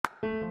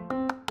Hey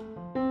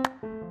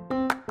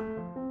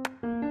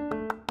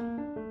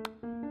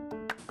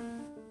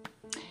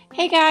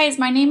guys,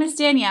 my name is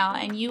Danielle,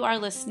 and you are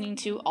listening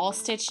to All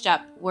Stitched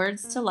Up,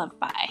 Words to Love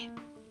By.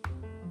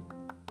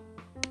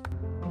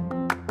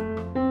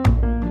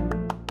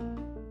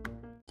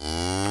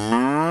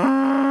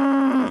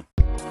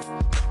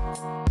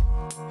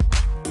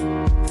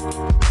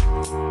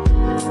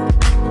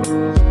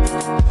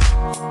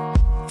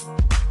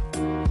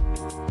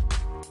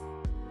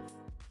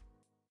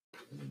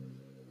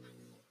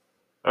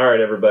 All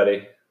right,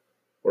 everybody.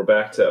 We're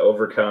back to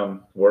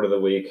Overcome Word of the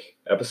Week,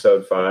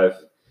 Episode 5.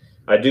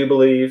 I do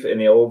believe in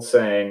the old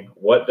saying,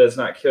 what does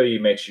not kill you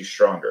makes you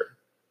stronger.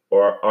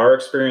 Or our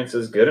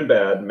experiences, good and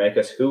bad, make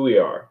us who we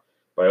are.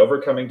 By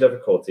overcoming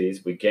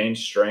difficulties, we gain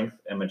strength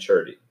and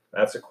maturity.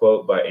 That's a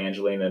quote by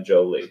Angelina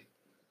Jolie.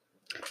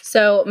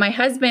 So my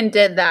husband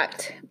did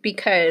that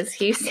because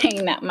he's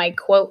saying that my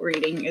quote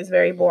reading is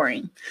very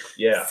boring.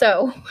 Yeah.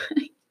 So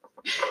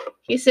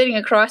he's sitting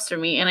across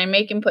from me, and I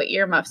make him put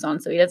earmuffs on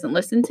so he doesn't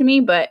listen to me,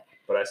 but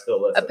I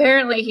still listen.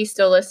 Apparently he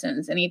still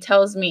listens, and he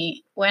tells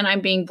me when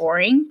I'm being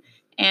boring,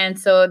 and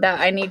so that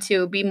I need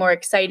to be more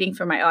exciting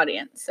for my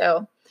audience.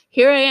 So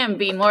here I am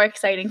being more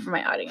exciting for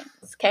my audience,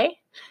 okay?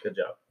 Good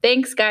job.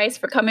 Thanks, guys,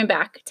 for coming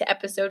back to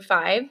Episode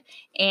 5,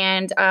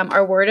 and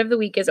our word of the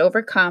week is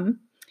overcome,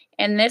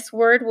 and this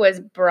word was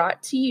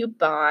brought to you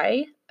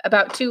by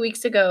about 2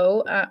 weeks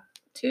ago.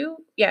 2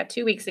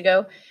 weeks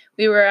ago,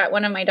 we were at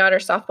one of my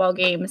daughter's softball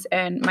games,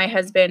 and my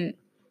husband,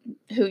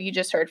 who you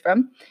just heard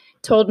from,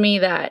 told me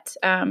that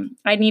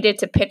I needed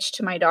to pitch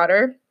to my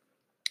daughter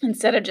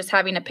instead of just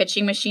having a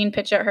pitching machine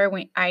pitch at her.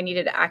 I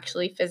needed to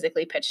actually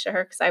physically pitch to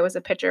her because I was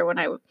a pitcher when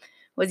I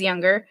was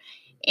younger.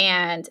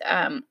 And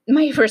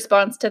my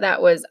response to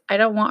that was, I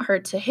don't want her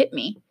to hit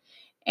me.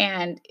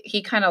 And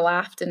he kind of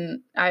laughed,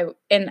 and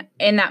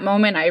in that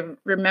moment I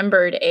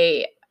remembered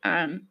a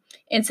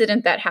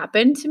incident that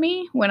happened to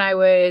me when I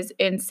was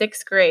in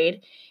 6th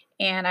grade,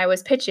 and I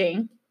was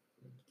pitching.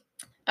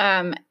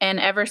 And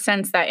ever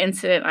since that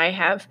incident, I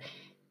have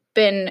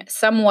been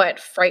somewhat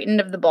frightened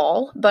of the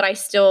ball, but I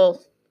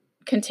still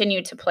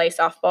continue to play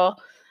softball.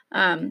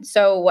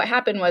 So what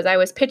happened was I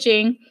was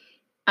pitching,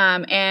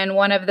 and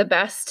one of the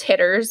best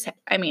hitters,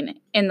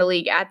 in the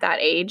league at that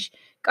age,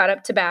 got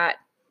up to bat,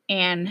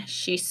 and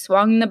she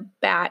swung the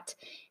bat,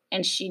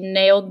 and she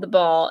nailed the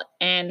ball.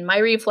 And my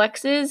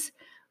reflexes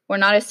were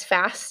not as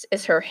fast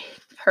as her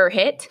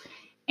hit.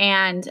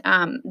 And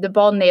the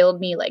ball nailed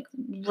me like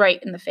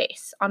right in the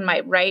face on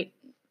my right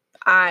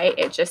eye.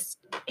 It just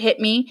hit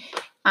me.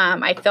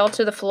 I fell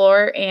to the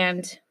floor,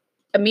 and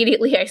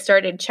immediately I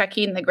started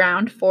checking the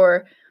ground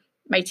for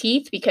my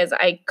teeth because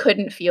I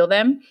couldn't feel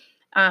them.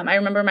 I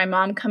remember my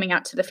mom coming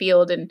out to the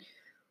field and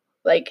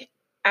like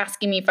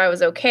asking me if I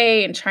was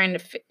okay and trying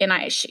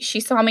to, she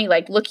saw me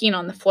like looking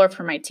on the floor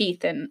for my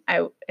teeth, and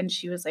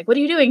she was like, "What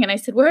are you doing?" And I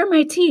said, "Where are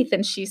my teeth?"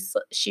 And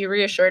she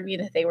reassured me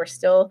that they were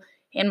still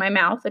in my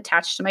mouth,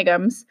 attached to my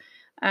gums.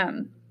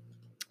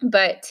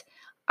 But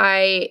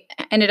I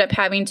ended up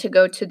having to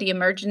go to the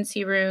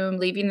emergency room,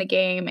 leaving the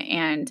game,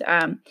 and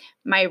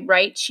my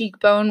right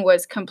cheekbone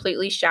was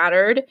completely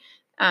shattered.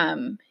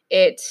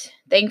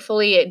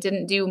 Thankfully, it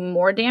didn't do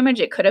more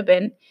damage. It could have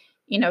been,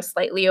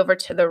 slightly over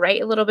to the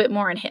right a little bit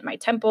more and hit my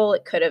temple.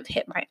 It could have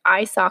hit my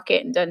eye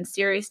socket and done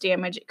serious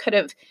damage. It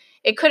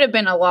could have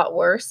been a lot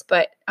worse,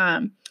 but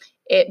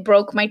it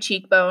broke my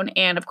cheekbone.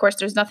 And of course,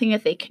 there's nothing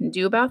that they can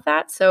do about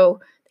that.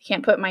 So they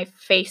can't put my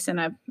face in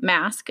a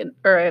mask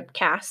or a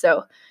cast.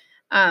 So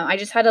I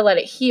just had to let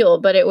it heal.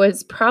 But it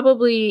was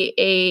probably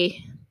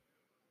a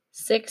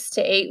 6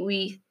 to 8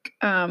 week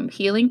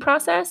healing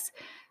process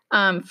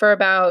for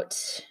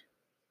about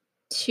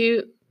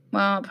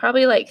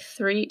probably like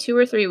 2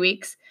 or 3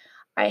 weeks.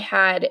 I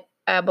had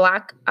a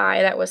black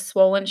eye that was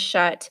swollen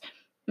shut.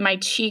 My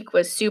cheek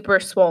was super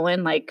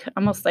swollen, like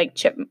almost like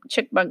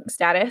chipmunk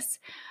status.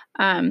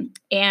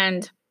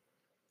 And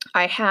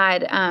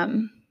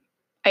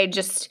I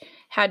just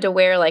had to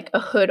wear like a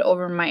hood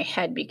over my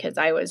head because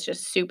I was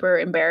just super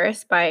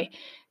embarrassed by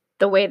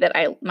the way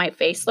that my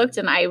face looked.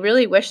 And I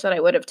really wish that I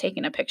would have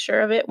taken a picture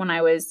of it when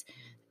I was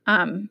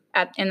in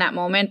that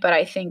moment, but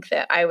I think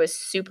that I was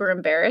super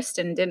embarrassed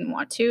and didn't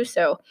want to,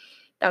 so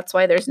that's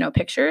why there's no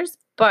pictures.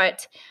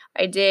 But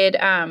I did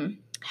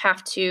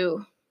have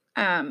to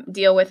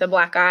deal with a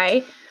black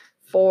eye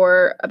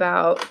for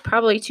about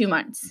probably 2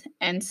 months,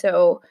 and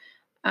so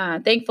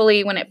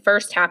thankfully when it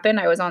first happened,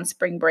 I was on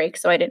spring break,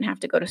 so I didn't have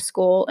to go to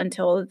school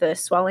until the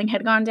swelling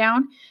had gone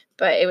down,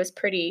 but it was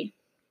pretty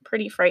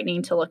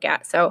frightening to look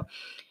at. So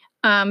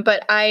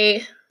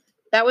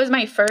that was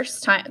my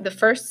first time,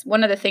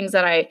 one of the things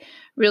that I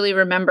really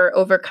remember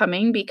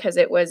overcoming, because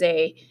it was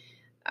a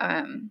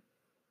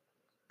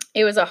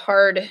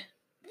hard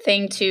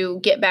thing to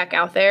get back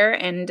out there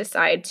and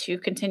decide to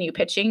continue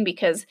pitching,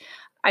 because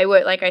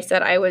like I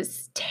said, I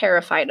was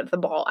terrified of the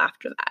ball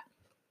after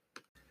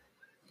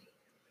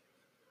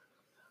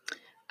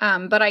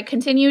that. But I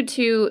continued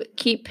to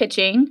keep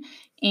pitching,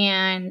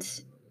 and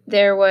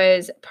there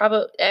was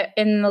probably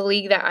in the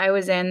league that I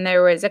was in,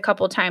 there was a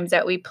couple times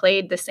that we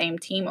played the same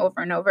team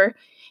over and over.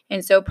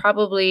 And so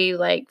probably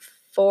like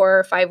 4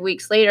 or 5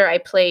 weeks later, I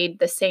played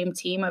the same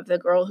team of the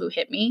girl who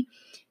hit me.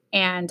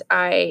 And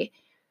I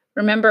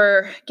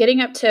remember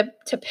getting up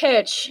to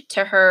pitch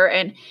to her,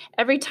 and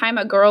every time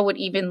a girl would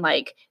even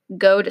like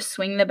go to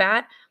swing the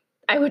bat,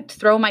 I would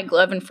throw my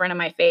glove in front of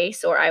my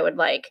face, or I would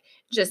like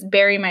just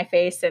bury my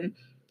face. And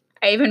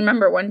I even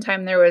remember one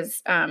time there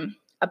was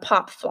a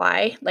pop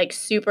fly like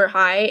super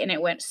high, and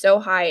it went so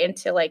high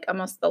into like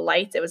almost the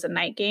lights. It was a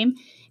night game,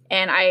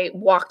 and I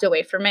walked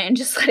away from it and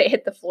just let it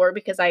hit the floor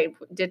because I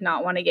did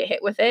not want to get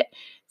hit with it.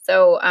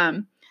 So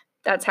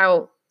that's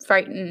how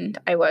frightened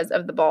I was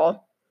of the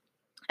ball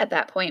at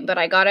that point. But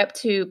I got up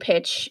to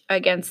pitch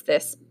against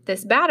this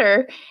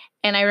batter,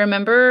 and I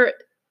remember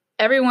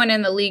everyone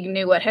in the league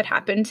knew what had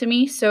happened to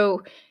me.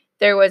 So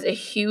there was a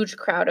huge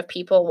crowd of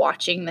people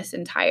watching this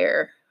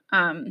entire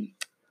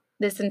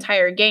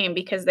game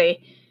because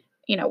they,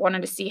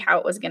 wanted to see how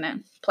it was going to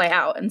play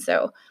out. And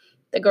so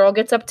the girl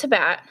gets up to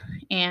bat,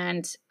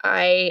 and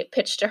I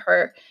pitch to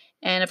her.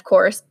 And of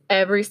course,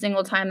 every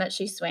single time that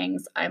she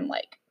swings, I'm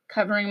like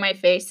covering my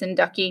face and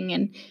ducking,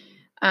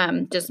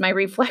 and just my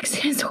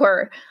reflexes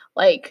were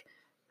like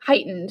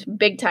heightened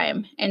big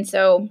time. And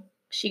so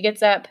she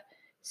gets up,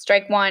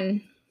 strike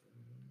one,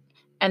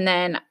 and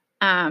then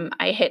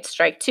I hit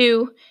strike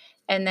two,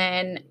 and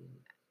then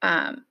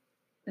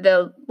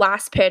the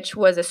last pitch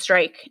was a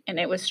strike, and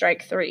it was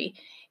strike three.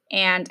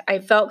 And I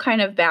felt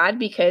kind of bad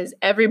because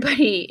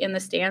everybody in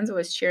the stands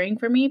was cheering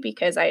for me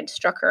because I had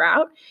struck her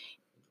out.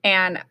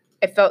 And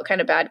I felt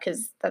kind of bad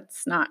because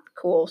that's not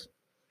cool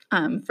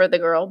for the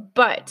girl.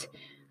 But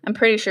I'm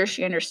pretty sure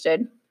she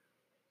understood.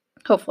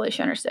 Hopefully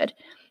she understood.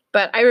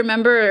 But I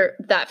remember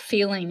that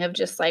feeling of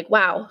just like,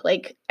 wow,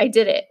 like I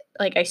did it.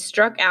 Like I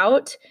struck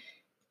out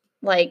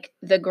like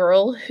the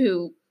girl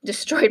who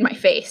destroyed my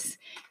face.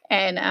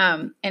 And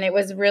it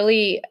was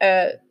really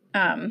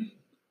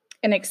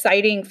an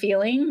exciting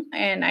feeling,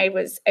 and I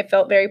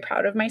felt very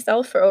proud of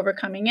myself for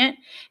overcoming it.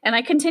 And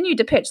I continued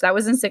to pitch. That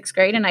was in 6th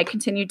grade, and I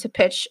continued to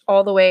pitch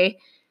all the way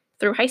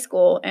through high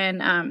school.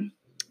 And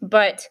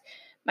but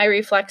my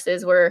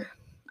reflexes were,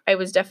 I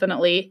was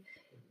definitely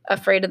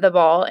afraid of the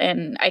ball,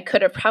 and I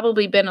could have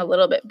probably been a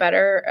little bit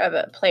better of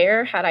a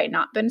player had I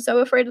not been so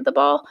afraid of the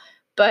ball.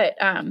 But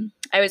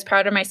I was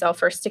proud of myself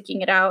for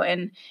sticking it out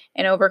and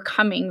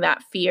overcoming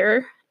that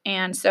fear.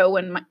 And so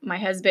when my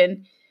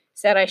husband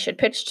said I should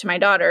pitch to my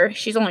daughter,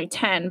 she's only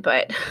 10,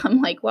 but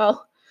I'm like,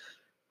 well,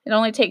 it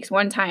only takes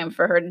one time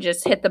for her to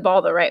just hit the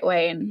ball the right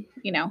way and,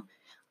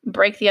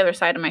 break the other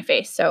side of my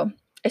face. So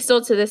I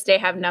still to this day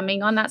have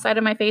numbing on that side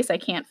of my face. I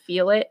can't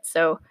feel it.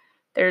 So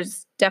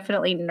there's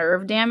definitely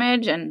nerve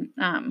damage. And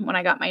when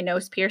I got my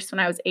nose pierced when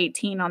I was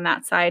 18 on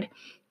that side,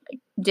 I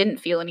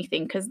didn't feel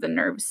anything because the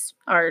nerves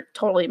are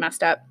totally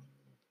messed up.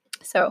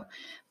 So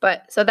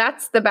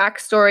that's the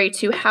backstory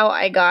to how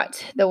I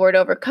got the word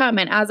overcome.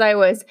 And as I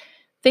was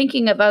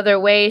thinking of other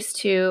ways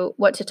to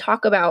what to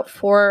talk about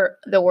for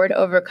the word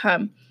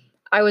overcome,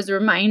 I was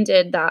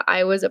reminded that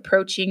I was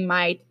approaching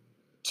my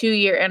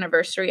 2-year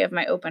anniversary of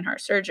my open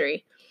heart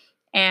surgery.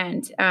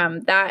 And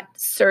that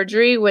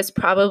surgery was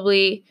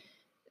probably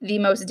the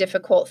most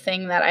difficult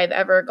thing that I've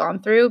ever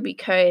gone through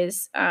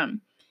because I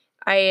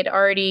had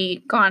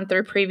already gone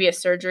through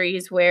previous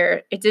surgeries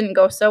where it didn't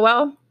go so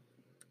well.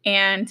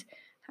 And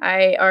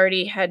I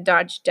already had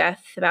dodged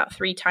death about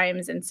 3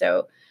 times. And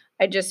so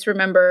I just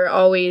remember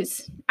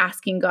always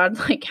asking God,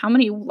 like, how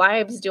many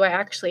lives do I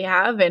actually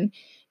have? And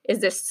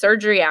is this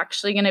surgery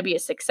actually going to be a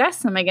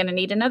success? Am I going to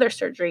need another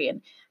surgery?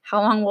 And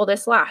how long will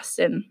this last?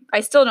 And I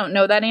still don't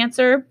know that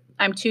answer.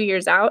 I'm 2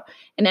 years out,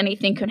 and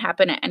anything could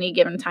happen at any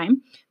given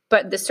time.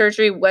 But the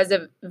surgery was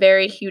a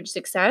very huge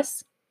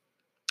success.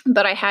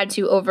 But I had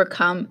to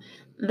overcome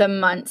the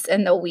months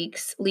and the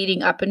weeks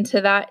leading up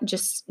into that,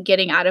 just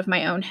getting out of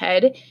my own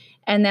head.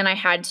 And then I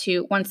had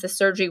to, once the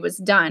surgery was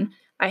done,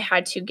 I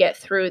had to get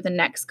through the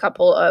next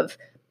couple of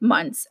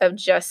months of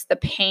just the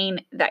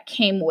pain that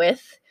came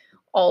with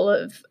all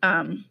of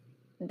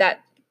that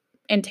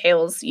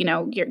entails,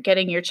 you're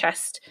getting your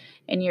chest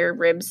and your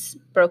ribs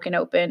broken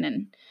open.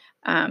 And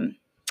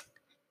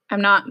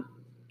I'm not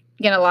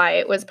going to lie,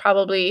 it was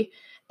probably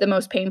the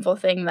most painful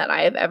thing that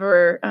I have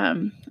ever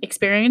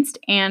experienced.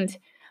 And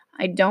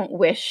I don't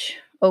wish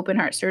open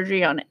heart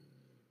surgery on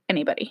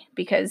anybody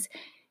because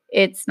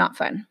it's not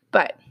fun.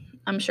 But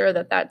I'm sure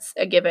that that's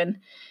a given.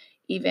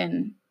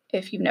 Even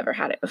if you've never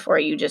had it before,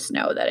 you just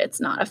know that it's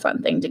not a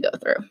fun thing to go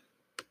through.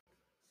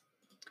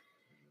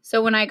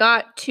 So when I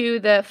got to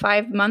the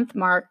 5-month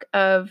mark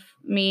of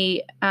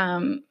me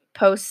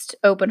post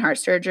open heart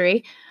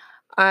surgery,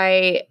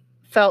 I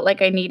felt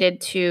like I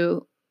needed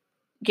to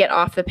get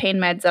off the pain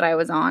meds that I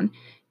was on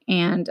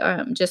and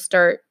just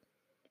start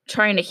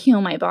trying to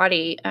heal my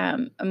body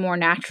a more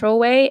natural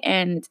way.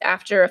 And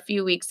after a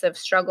few weeks of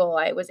struggle,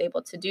 I was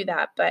able to do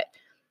that. But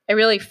I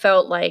really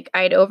felt like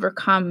I'd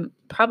overcome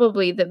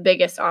probably the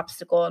biggest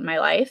obstacle in my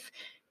life.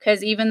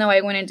 Because even though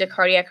I went into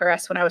cardiac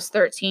arrest when I was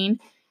 13,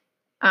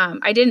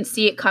 I didn't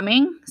see it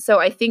coming. So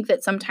I think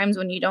that sometimes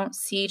when you don't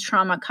see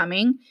trauma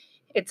coming,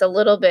 it's a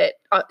little bit,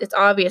 it's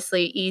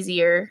obviously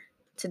easier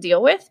to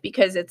deal with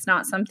because it's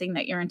not something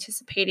that you're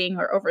anticipating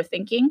or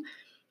overthinking.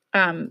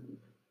 Um,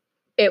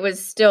 it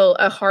was still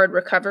a hard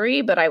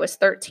recovery, but I was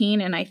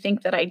 13, and I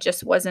think that I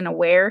just wasn't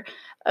aware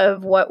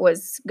of what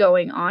was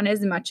going on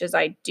as much as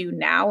I do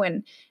now.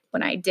 And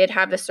when I did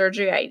have the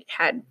surgery,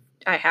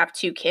 I have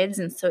 2 kids,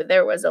 and so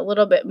there was a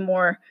little bit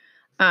more,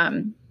 a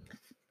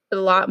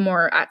lot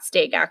more at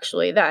stake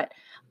actually, that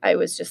I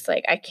was just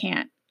like, I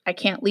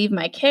can't leave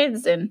my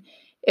kids. And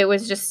it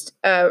was just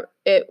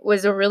it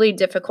was a really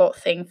difficult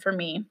thing for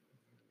me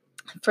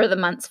for the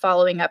months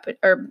following up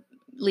or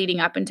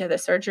leading up into the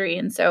surgery.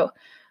 And so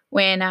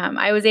when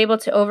I was able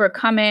to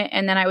overcome it,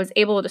 and then I was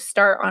able to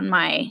start on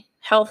my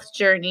health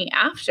journey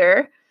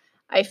after,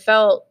 I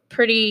felt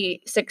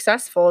pretty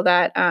successful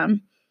that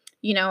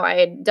I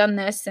had done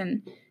this,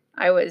 and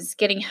I was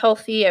getting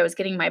healthy. I was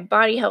getting my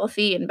body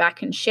healthy and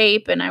back in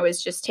shape, and I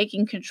was just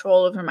taking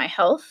control over my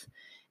health.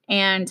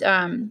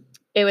 And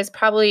it was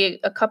probably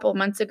a couple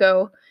months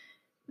ago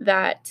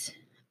that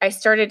I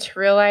started to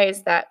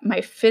realize that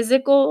my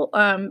physical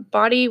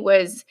body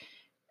was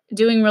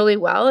doing really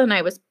well, and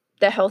I was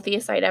the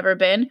healthiest I'd ever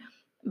been.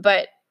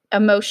 But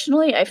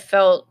emotionally, I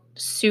felt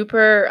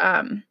super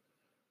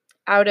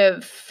out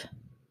of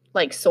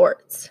like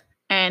sorts.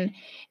 And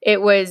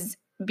it was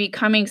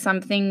becoming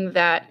something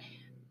that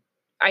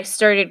I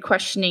started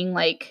questioning,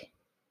 like,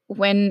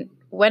 when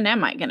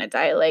am I going to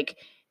die? Like,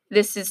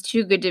 this is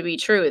too good to be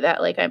true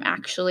that like I'm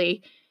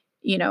actually,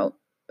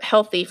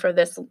 healthy for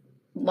this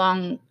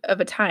long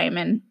of a time.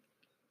 And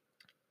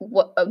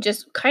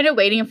just kind of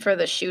waiting for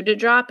the shoe to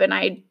drop. And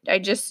I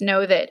just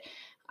know that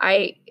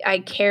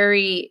I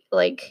carry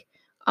like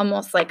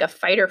almost like a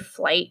fight or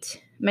flight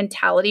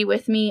mentality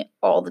with me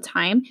all the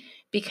time,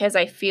 because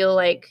I feel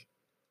like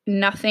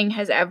nothing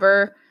has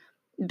ever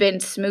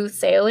been smooth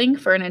sailing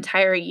for an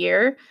entire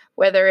year,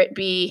 whether it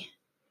be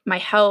my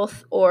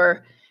health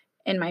or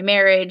in my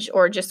marriage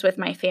or just with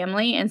my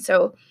family. And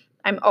so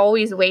I'm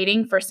always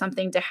waiting for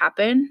something to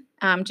happen,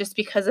 just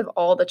because of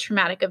all the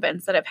traumatic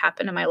events that have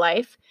happened in my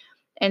life.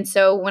 And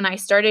so when I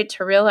started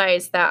to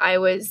realize that I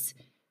was,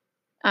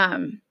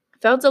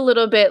 felt a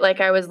little bit like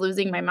I was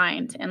losing my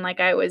mind and like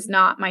I was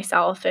not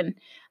myself, and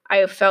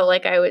I felt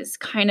like I was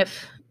kind of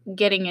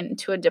getting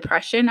into a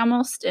depression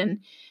almost, and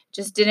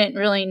just didn't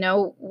really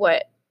know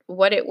what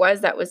it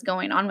was that was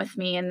going on with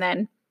me. And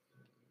then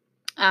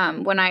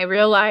when I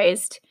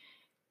realized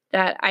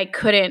that I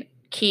couldn't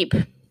keep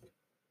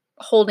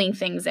holding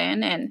things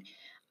in, and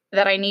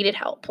that I needed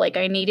help, like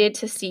I needed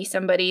to see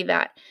somebody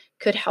that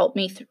could help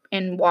me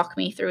and walk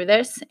me through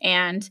this.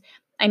 And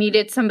I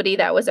needed somebody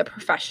that was a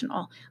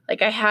professional.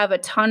 Like I have a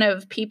ton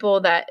of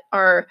people that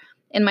are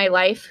in my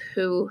life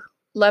who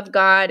love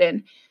God,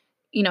 and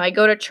I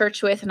go to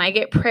church with, and I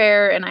get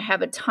prayer, and I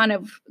have a ton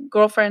of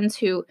girlfriends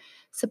who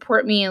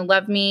support me and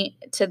love me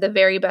to the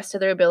very best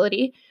of their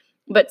ability.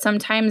 But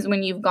sometimes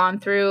when you've gone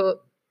through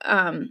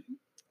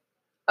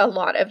a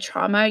lot of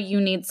trauma,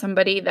 you need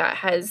somebody that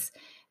has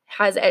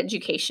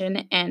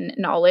education and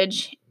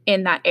knowledge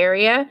in that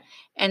area.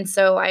 And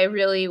so I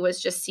really was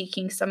just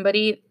seeking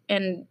somebody,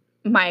 and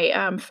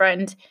my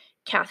friend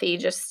Kathy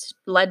just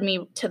led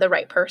me to the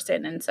right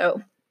person. And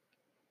so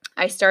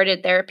I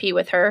started therapy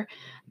with her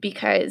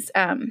because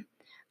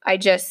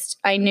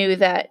I knew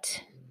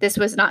that this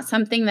was not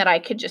something that I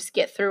could just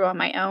get through on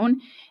my own,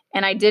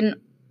 and I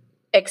didn't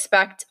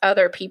expect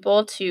other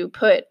people to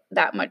put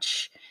that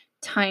much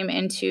time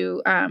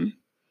into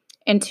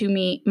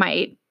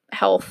my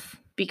health,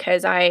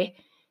 because I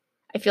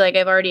feel like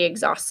I've already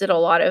exhausted a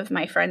lot of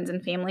my friends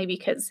and family,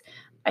 because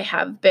I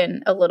have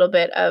been a little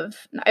bit of,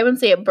 I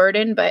wouldn't say a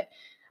burden, but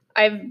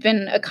I've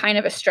been a kind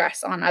of a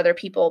stress on other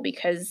people,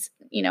 because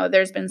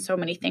there's been so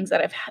many things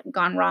that have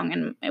gone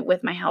wrong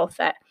with my health,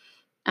 that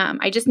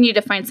I just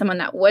needed to find someone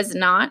that was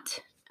not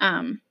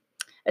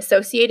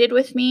associated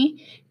with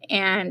me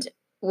and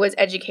was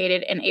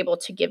educated and able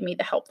to give me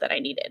the help that I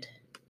needed.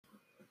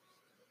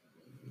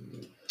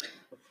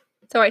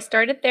 So I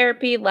started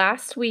therapy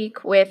last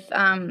week with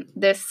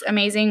this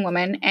amazing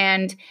woman,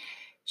 and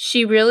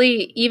she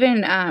really,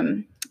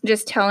 even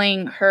just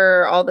telling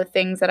her all the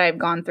things that I've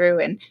gone through,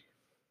 and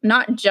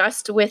not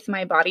just with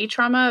my body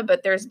trauma,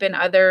 but there's been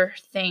other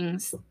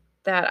things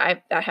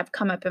that have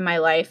come up in my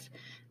life,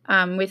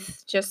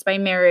 with just my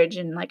marriage,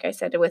 and like I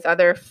said, with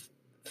other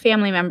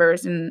family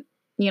members, and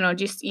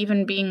just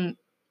even being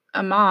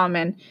a mom,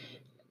 and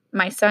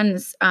my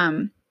son's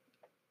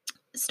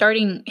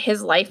starting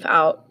his life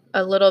out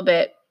a little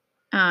bit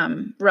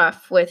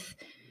rough, with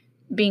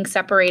being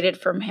separated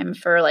from him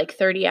for like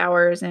 30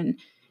 hours, and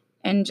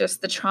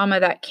just the trauma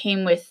that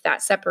came with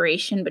that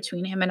separation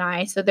between him and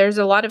I. So there's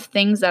a lot of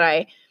things that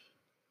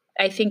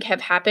I think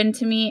have happened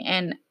to me,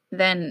 and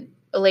then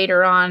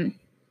later on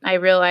I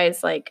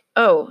realized, like,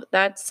 oh,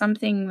 that's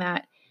something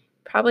that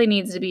probably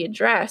needs to be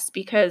addressed,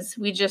 because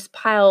we just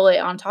pile it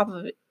on top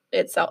of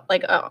itself.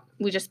 Like,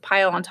 we just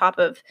pile on top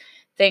of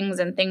things,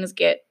 and things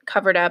get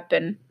covered up.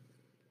 And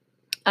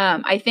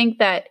I think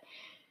that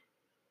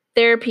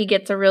therapy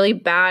gets a really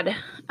bad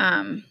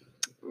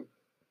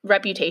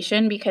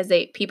reputation because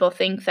people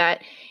think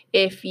that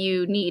if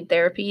you need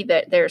therapy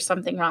that there's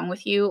something wrong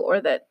with you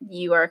or that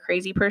you are a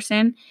crazy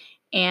person.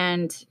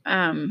 And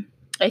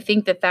I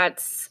think that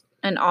that's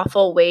an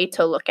awful way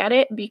to look at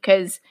it,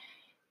 because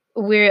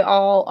we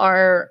all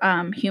are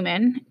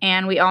human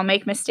and we all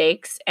make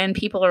mistakes, and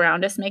people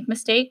around us make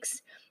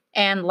mistakes,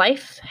 and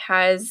life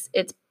has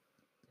its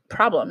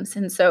problems.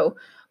 And so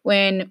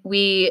when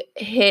we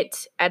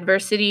hit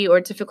adversity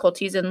or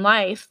difficulties in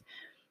life,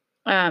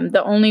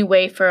 the only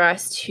way for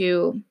us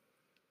to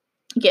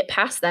get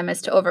past them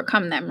is to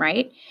overcome them,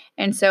 right?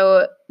 And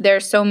so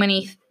there's so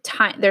many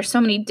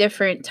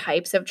different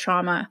types of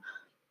trauma,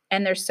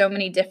 and there's so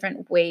many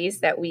different ways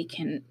that we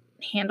can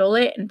handle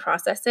it and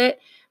process it.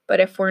 But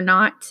if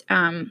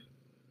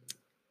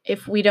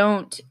we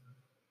don't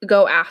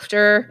go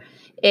after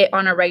it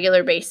on a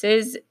regular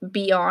basis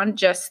beyond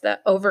just the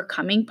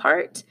overcoming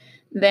part,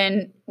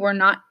 then we're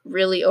not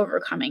really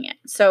overcoming it.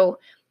 So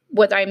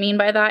what I mean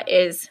by that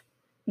is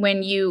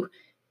when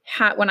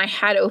I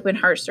had open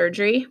heart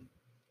surgery,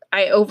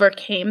 I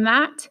overcame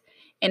that,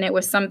 and it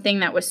was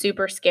something that was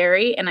super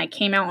scary, and I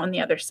came out on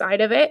the other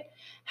side of it.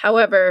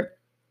 However,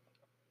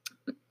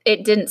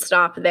 it didn't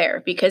stop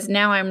there, because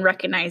now I'm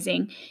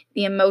recognizing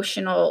the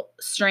emotional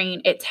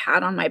strain it's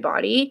had on my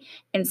body.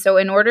 And so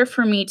in order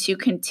for me to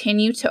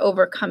continue to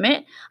overcome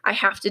it, I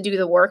have to do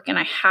the work, and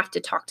I have to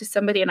talk to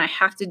somebody, and I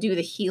have to do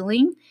the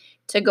healing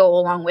to go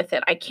along with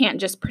it. I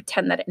can't just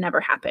pretend that it never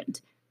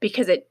happened,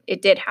 because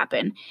it did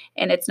happen.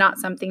 And it's not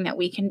something that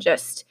we can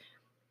just,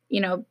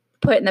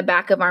 put in the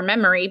back of our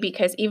memory,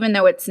 because even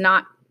though it's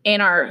not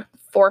in our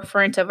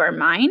forefront of our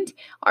mind,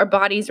 our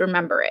bodies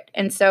remember it.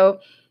 And so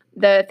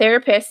the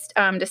therapist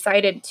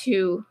decided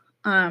to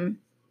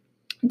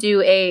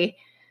do a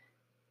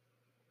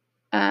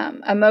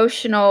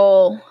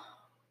emotional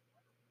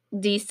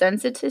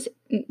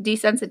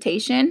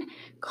desensitization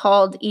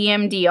called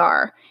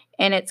EMDR,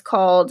 and it's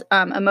called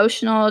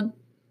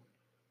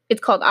It's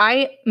called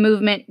eye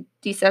movement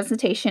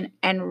desensitization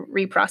and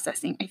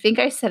reprocessing. I think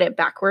I said it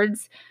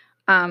backwards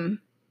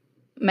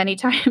many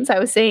times. I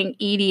was saying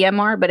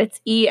EDMR, but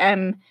it's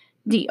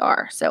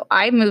EMDR. So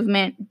eye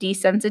movement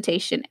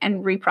desensitization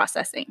and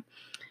reprocessing.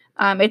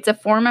 It's a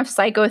form of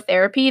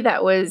psychotherapy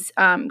that was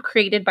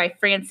created by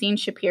Francine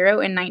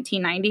Shapiro in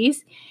 1990s.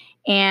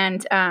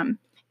 And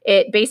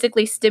it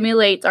basically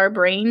stimulates our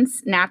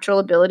brain's natural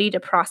ability to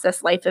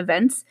process life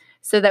events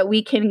so that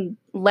we can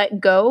let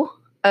go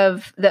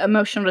of the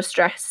emotional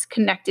distress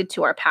connected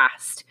to our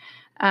past.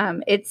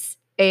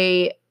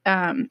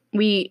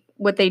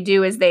 What they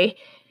do is they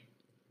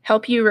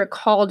help you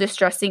recall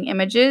distressing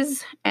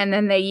images, and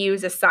then they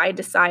use a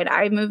side-to-side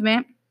eye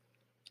movement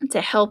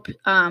to help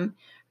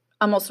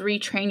almost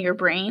retrain your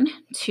brain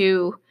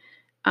to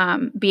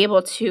be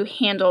able to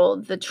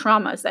handle the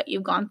traumas that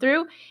you've gone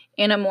through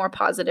in a more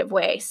positive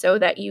way, so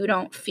that you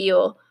don't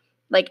feel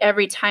like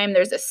every time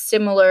there's a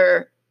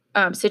similar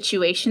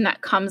situation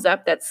that comes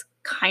up that's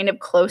kind of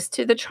close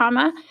to the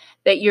trauma,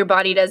 that your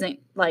body doesn't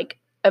like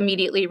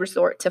immediately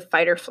resort to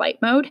fight or flight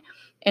mode.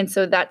 And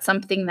so that's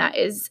something that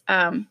is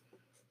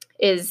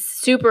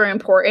super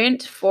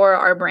important for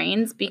our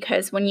brains,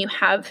 because when you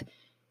have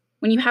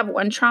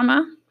one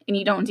trauma and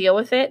you don't deal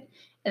with it,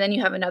 and then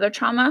you have another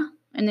trauma,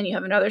 and then you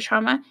have another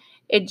trauma,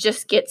 it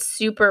just gets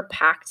super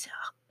packed,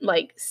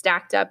 like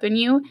stacked up in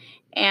you.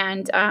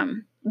 And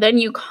then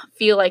you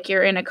feel like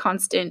you're in a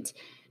constant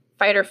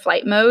fight or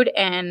flight mode.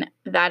 And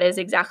that is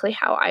exactly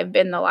how I've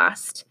been the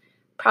last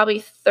probably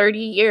 30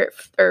 years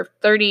or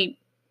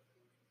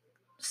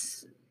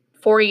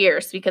 34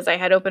 years, because I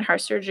had open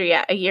heart surgery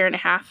at a year and a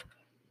half.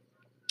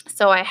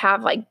 So I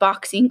have like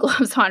boxing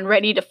gloves on,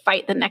 ready to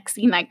fight the next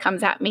thing that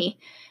comes at me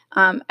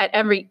at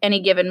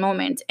any given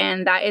moment.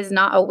 And that is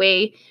not a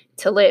way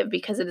to live,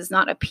 because it is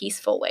not a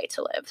peaceful way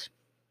to live.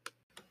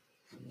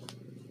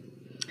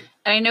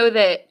 And I know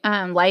that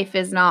life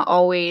is not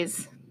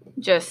always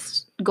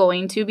just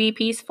going to be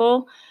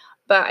peaceful,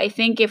 but I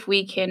think if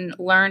we can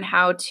learn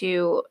how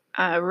to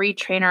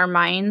retrain our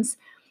minds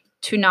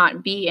to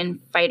not be in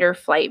fight or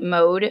flight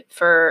mode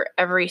for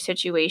every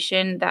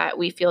situation that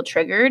we feel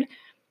triggered,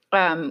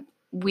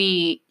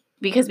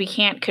 because we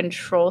can't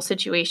control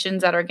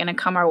situations that are going to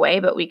come our way,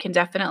 but we can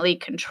definitely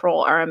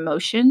control our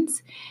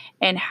emotions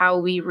and how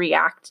we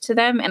react to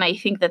them. And I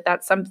think that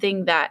that's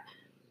something that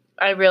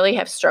I really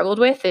have struggled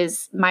with,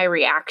 is my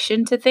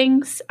reaction to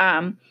things.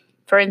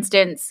 For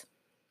instance,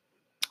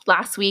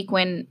 last week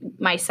when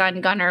my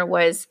son Gunnar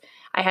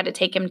I had to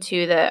take him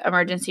to the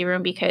emergency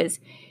room because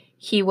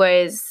he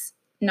was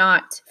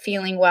not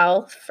feeling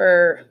well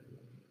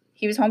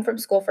he was home from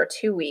school for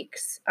 2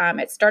 weeks.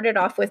 It started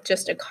off with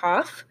just a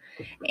cough,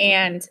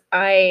 and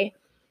I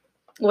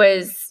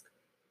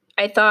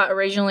thought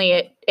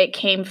originally it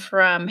came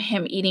from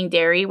him eating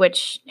dairy,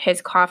 which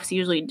his coughs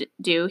usually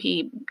do.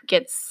 He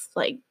gets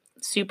like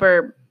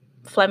super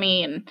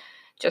phlegmy, and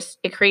just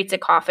it creates a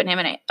cough in him,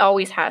 and it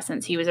always has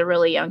since he was a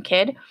really young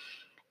kid.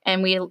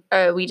 And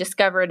we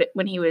discovered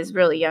when he was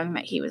really young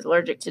that he was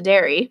allergic to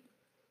dairy.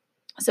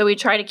 So we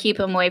try to keep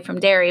him away from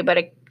dairy, but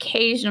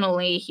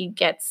occasionally he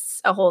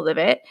gets a hold of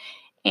it.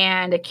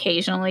 And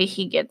occasionally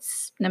he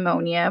gets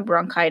pneumonia,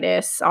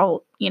 bronchitis,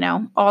 all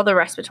the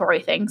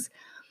respiratory things.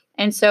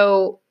 And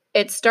so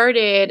it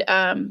started,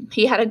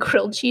 he had a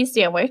grilled cheese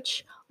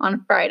sandwich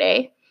on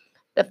Friday.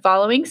 The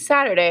following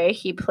Saturday,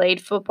 he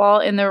played football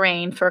in the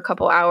rain for a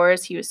couple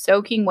hours. He was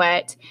soaking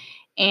wet.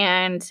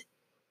 And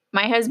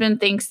my husband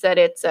thinks that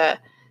it's a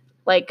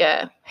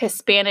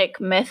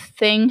Hispanic myth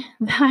thing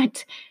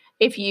that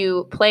if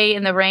you play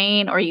in the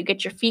rain or you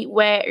get your feet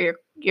wet or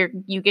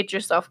you get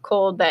yourself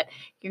cold, that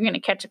you're going to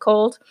catch a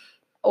cold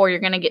or you're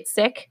going to get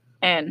sick.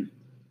 And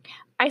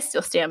I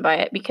still stand by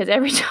it, because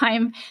every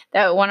time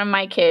that one of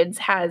my kids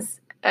has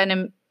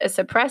a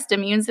suppressed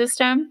immune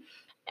system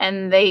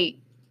and they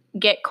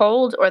get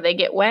cold or they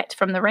get wet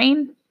from the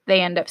rain,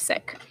 they end up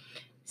sick.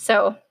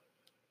 So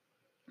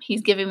he's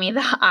giving me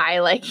the eye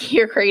like,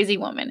 you're a crazy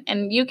woman.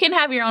 And you can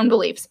have your own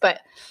beliefs, but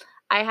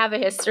I have a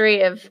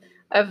history of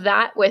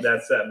that with...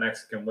 That's that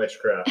Mexican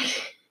witchcraft.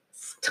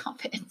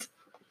 Stop it.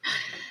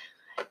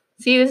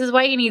 See, this is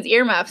why he needs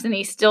earmuffs, and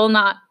he's still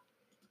not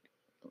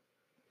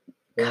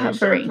when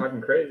covering. You start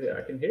talking crazy,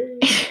 I can hear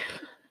you.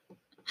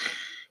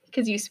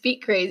 Because you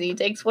speak crazy. It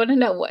takes one to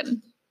know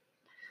one.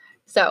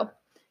 So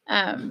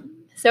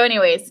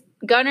anyways,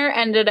 Gunnar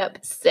ended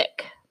up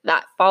sick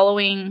that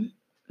following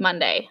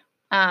Monday.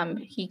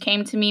 He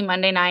came to me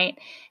Monday night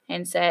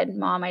and said,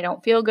 "Mom, I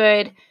don't feel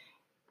good.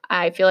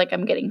 I feel like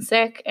I'm getting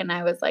sick." And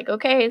I was like,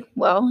 "Okay,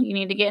 well, you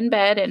need to get in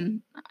bed."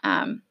 And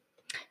I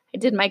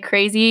did my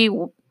crazy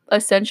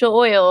essential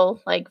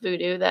oil like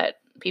voodoo that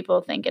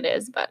people think it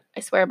is, but I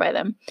swear by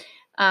them.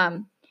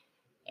 But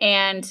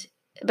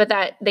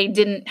that they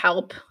didn't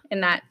help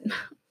in that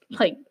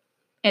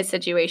a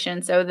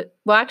situation. So,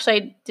 actually,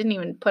 I didn't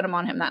even put them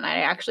on him that night.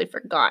 I actually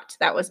forgot.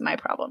 That was my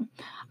problem.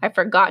 I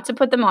forgot to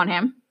put them on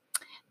him.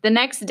 The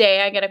next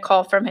day, I get a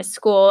call from his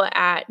school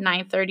at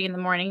 9:30 in the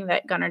morning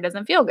that Gunnar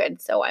doesn't feel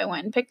good. So I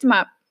went and picked him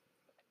up.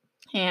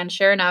 And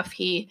sure enough,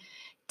 he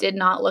did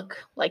not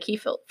look like he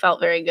felt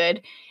very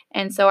good.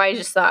 And so I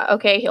just thought,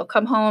 okay, he'll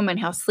come home and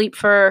he'll sleep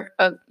for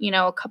a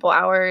couple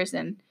hours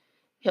and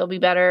he'll be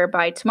better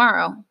by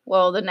tomorrow.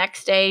 Well, the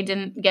next day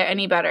didn't get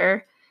any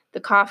better. The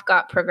cough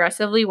got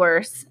progressively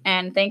worse.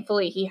 And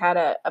thankfully, he had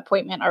an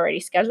appointment already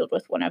scheduled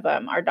with one of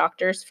our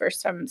doctors for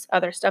some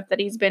other stuff that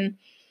he's been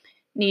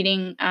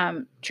needing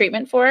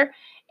treatment for.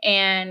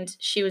 And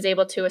she was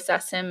able to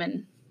assess him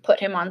and put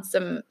him on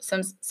some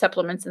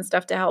supplements and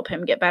stuff to help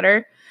him get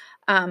better.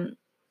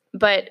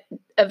 But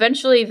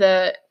eventually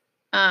the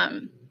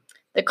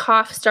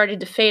cough started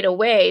to fade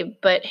away,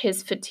 but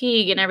his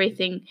fatigue and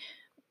everything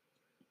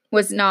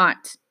was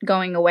not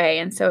going away.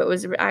 And so it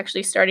was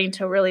actually starting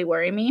to really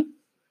worry me,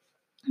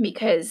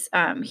 because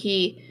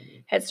he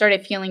had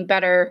started feeling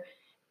better.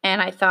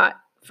 And I thought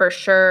for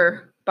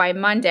sure by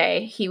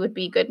Monday he would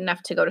be good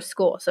enough to go to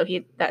school. So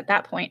at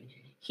that point,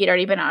 he'd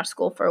already been out of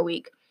school for a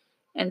week.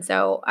 And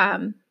so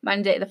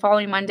the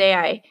following Monday,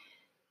 I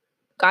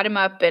got him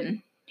up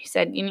and he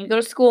said, "You need to go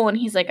to school." And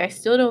he's like, "I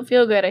still don't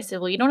feel good." I said,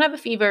 "Well, you don't have a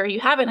fever. You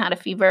haven't had a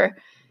fever.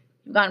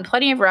 You've gotten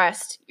plenty of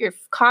rest. Your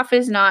cough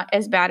is not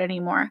as bad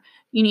anymore.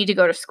 You need to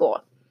go to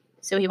school."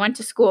 So he went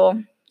to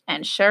school,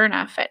 and sure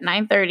enough, at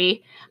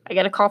 9:30, I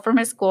get a call from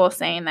his school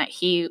saying that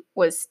he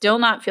was still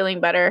not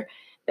feeling better,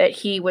 that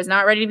he was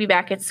not ready to be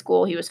back at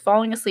school. He was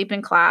falling asleep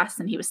in class,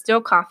 and he was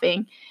still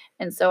coughing.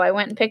 And so I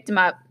went and picked him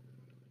up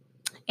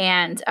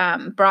and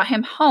brought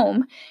him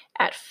home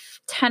at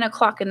 10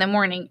 o'clock in the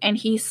morning, and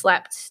he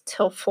slept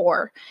till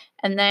 4.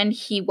 And then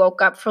he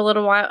woke up for a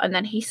little while, and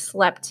then he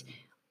slept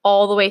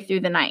all the way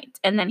through the night.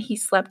 And then he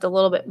slept a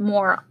little bit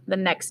more the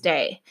next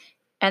day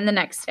and the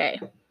next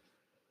day.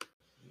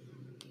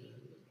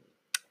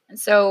 And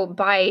so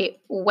by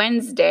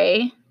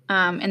Wednesday,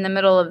 in the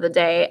middle of the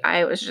day,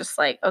 I was just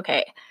like,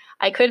 okay,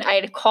 I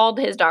had called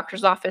his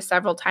doctor's office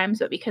several times,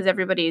 but because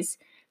everybody's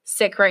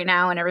sick right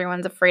now and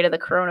everyone's afraid of the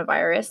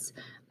coronavirus,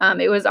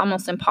 it was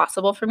almost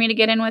impossible for me to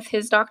get in with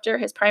his doctor,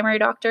 his primary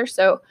doctor.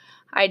 So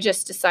I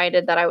just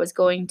decided that I was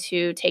going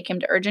to take him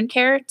to urgent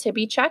care to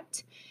be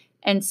checked.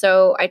 And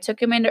so I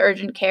took him into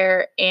urgent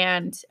care,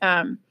 and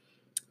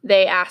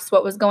they asked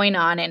what was going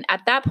on. And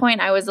at that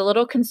point, I was a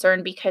little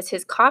concerned because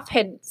his cough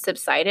had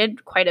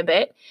subsided quite a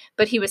bit,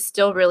 but he was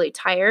still really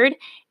tired.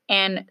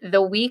 And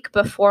the week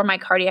before my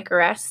cardiac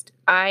arrest,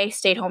 I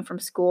stayed home from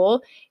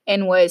school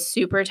and was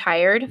super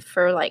tired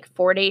for like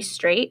 4 days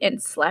straight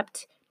and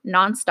slept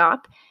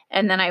nonstop.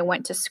 And then I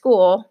went to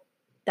school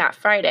that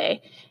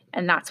Friday,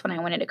 and that's when I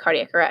went into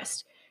cardiac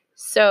arrest.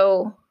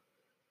 So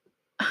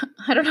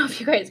I don't know if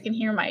you guys can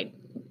hear my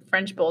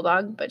French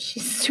bulldog, but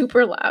she's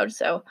super loud.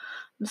 So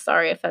I'm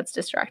sorry if that's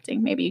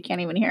distracting. Maybe you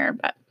can't even hear her,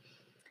 but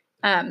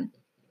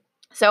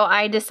so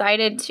I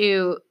decided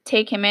to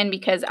take him in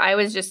because I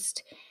was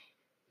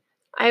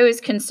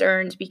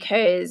concerned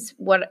because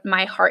what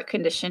my heart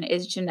condition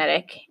is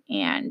genetic,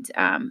 and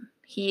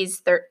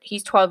he's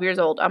 12 years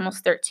old,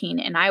 almost 13,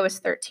 and I was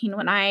 13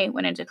 when I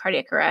went into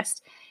cardiac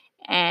arrest,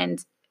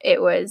 and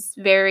it was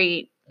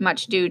very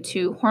much due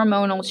to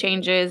hormonal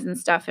changes and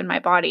stuff in my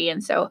body.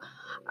 And so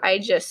I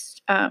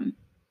just,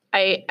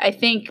 I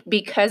think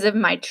because of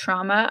my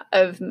trauma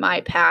of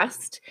my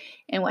past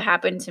and what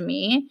happened to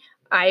me,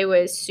 I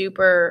was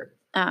super,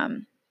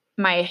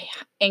 my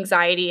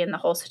anxiety in the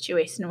whole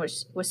situation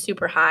was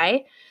super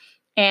high.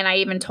 And I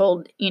even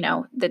told,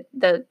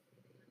 the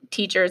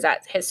teachers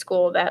at his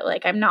school that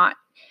like,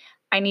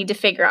 I need to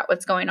figure out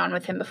what's going on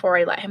with him before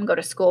I let him go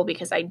to school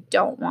because I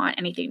don't want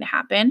anything to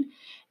happen.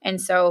 And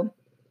so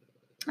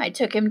I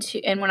took him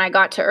and when I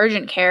got to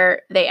urgent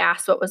care, they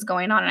asked what was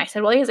going on. And I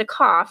said, well, he has a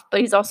cough, but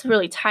he's also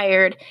really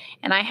tired.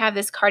 And I have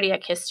this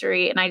cardiac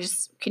history. And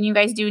can you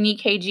guys do an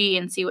EKG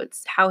and see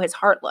how his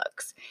heart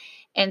looks?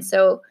 And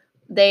so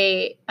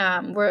they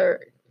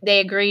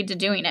agreed to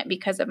doing it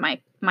because of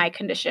my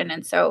condition.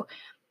 And so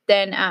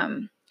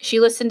then she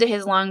listened to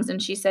his lungs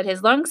and she said,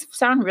 his lungs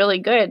sound really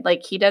good.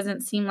 Like he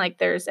doesn't seem like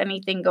there's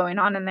anything going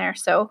on in there.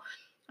 So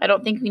I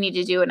don't think we need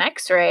to do an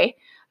x-ray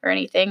or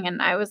anything.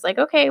 And I was like,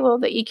 okay, well,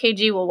 the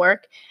EKG will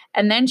work.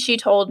 And then she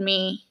told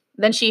me,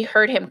 then she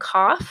heard him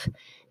cough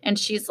and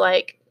she's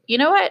like, you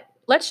know what?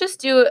 Let's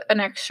just do an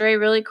x-ray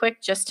really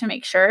quick just to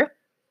make sure.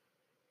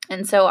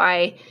 And so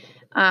I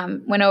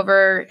went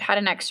over, had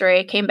an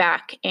x-ray, came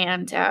back.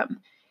 And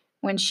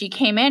when she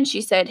came in,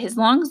 she said, his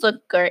lungs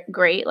look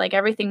great. Like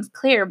everything's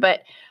clear, but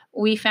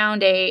we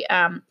found a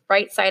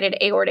right-sided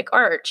aortic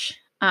arch,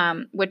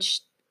 which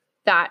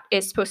that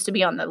is supposed to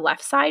be on the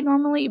left side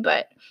normally,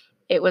 but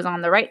it was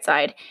on the right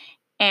side.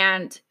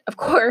 And of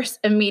course,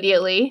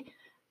 immediately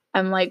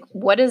I'm like,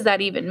 what does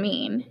that even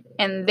mean?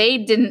 And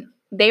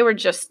they were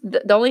just,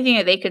 the only thing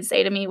that they could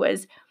say to me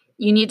was,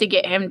 you need to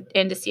get him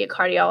in to see a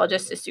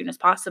cardiologist as soon as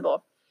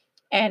possible.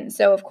 And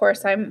so of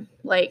course I'm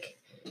like,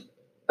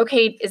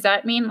 okay, does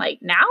that mean like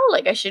now,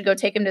 like I should go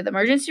take him to the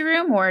emergency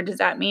room? Or does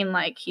that mean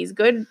like he's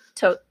good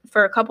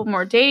for a couple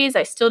more days?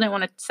 I still didn't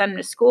want to send him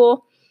to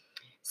school.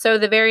 So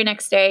the very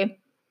next day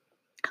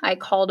I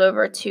called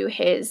over to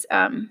his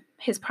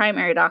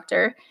primary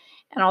doctor.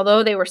 And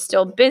although they were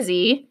still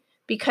busy,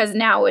 because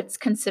now it's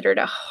considered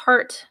a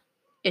heart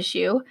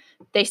issue,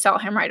 they saw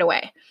him right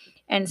away.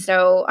 And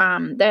so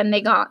then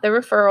they got the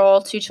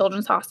referral to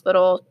Children's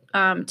Hospital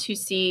to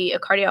see a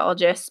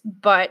cardiologist.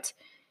 But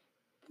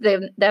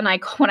then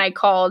when I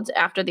called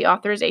after the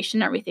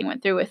authorization, everything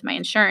went through with my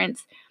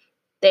insurance,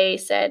 they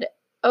said,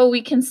 oh,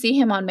 we can see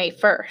him on May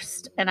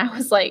 1st. And I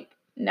was like,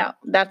 no,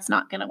 that's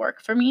not going to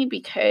work for me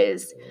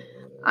because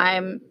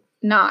I'm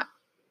not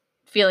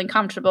feeling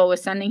comfortable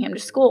with sending him to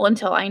school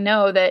until I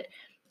know that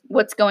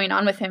what's going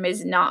on with him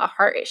is not a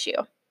heart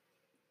issue.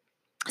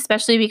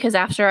 Especially because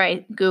after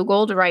I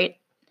Googled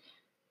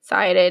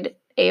right-sided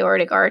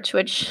aortic arch,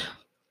 which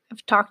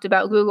I've talked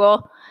about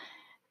Google,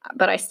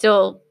 but I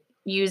still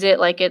use it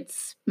like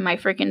it's my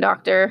freaking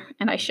doctor,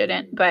 and I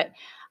shouldn't. But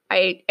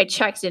I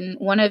checked, and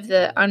one of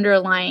the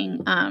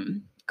underlying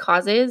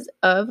causes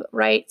of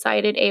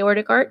right-sided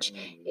aortic arch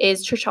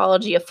is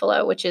trichology of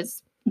Fallot, which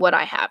is what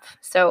I have.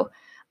 So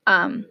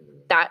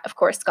that, of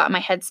course, got my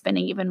head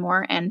spinning even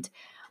more, and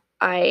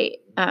I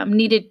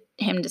needed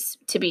him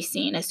to be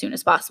seen as soon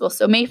as possible.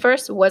 So May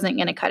 1st wasn't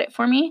going to cut it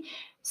for me.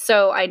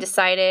 So I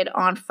decided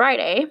on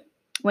Friday,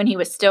 when he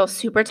was still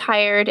super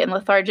tired and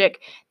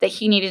lethargic, that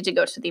he needed to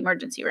go to the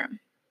emergency room.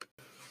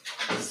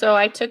 So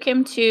I took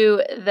him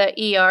to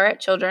the ER at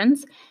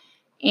Children's,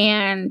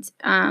 and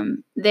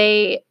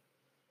they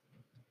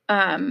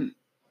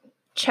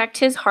checked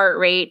his heart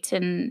rate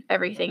and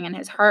everything, and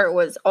his heart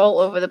was all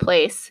over the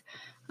place.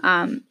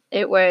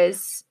 It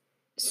was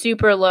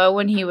super low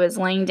when he was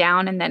laying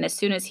down, and then as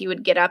soon as he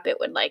would get up, it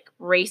would like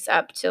race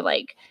up to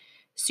like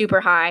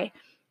super high.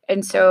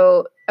 And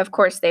so of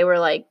course they were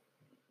like,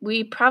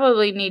 we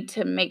probably need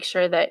to make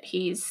sure that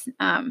he's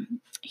hydrated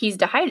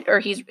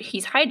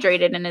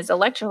and his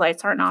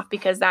electrolytes aren't off,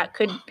 because that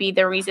could be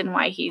the reason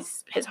why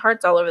his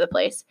heart's all over the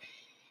place.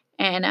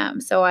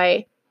 And so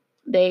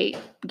they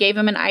gave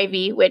him an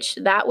IV, which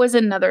that was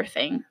another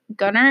thing.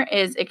 Gunnar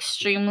is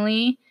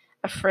extremely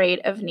afraid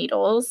of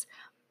needles.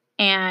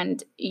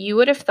 And you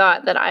would have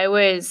thought that I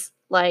was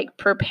like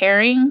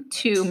preparing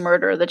to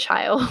murder the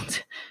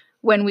child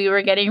when we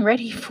were getting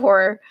ready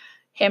for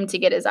him to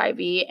get his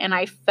IV. And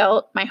I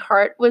felt my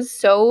heart was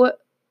so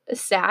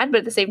sad, but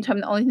at the same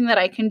time, the only thing that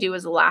I can do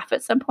is laugh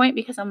at some point,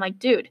 because I'm like,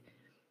 dude,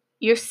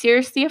 you're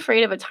seriously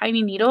afraid of a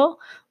tiny needle?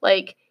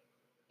 Like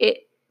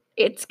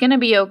it's going to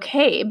be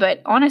okay.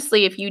 But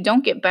honestly, if you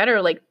don't get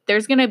better, like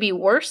there's going to be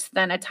worse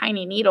than a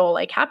tiny needle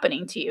like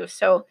happening to you.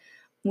 So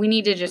we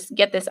need to just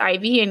get this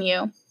IV in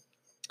you.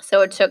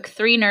 So it took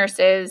 3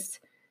 nurses,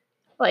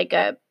 like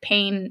a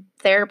pain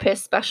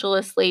therapist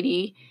specialist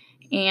lady,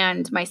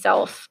 and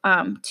myself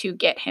to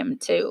get him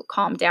to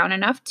calm down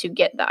enough to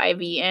get the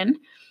IV in.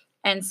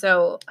 And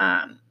so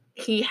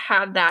he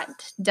had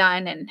that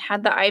done and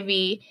had the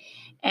IV,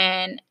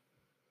 and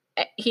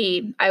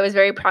I was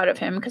very proud of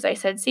him because I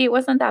said, see, it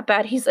wasn't that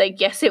bad. He's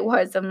like, yes, it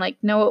was. I'm like,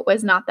 no, it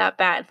was not that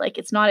bad. Like,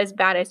 it's not as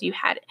bad as you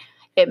had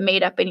it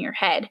made up in your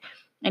head.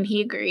 And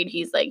he agreed.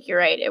 He's like, you're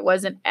right. It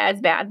wasn't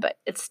as bad, but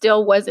it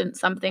still wasn't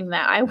something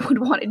that I would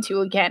want to do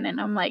again. And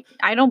I'm like,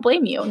 I don't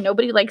blame you.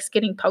 Nobody likes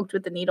getting poked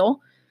with a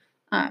needle.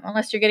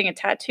 Unless you're getting a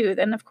tattoo,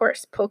 then of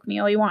course, poke me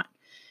all you want.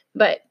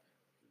 But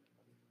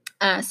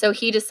so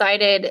he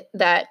decided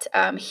that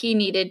he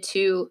needed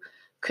to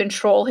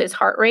control his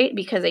heart rate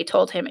because they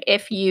told him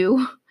if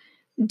you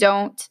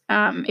don't,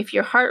 if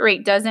your heart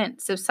rate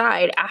doesn't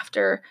subside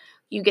after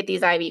you get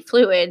these IV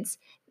fluids,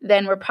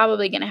 then we're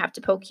probably going to have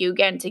to poke you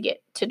again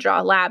to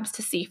draw labs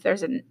to see if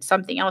there's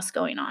something else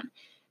going on.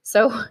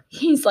 So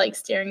he's like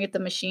staring at the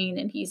machine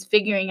and he's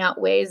figuring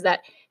out ways that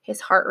his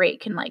heart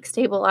rate can like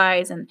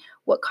stabilize and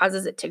what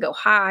causes it to go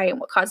high and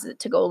what causes it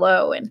to go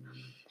low. And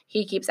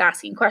he keeps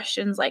asking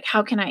questions like,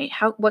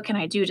 what can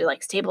I do to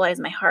like stabilize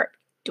my heart?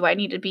 Do I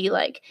need to be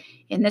like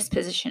in this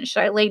position?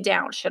 Should I lay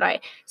down? Should I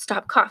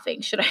stop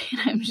coughing? Should I?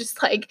 And I'm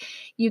just like,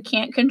 you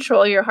can't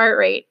control your heart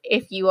rate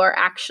if you are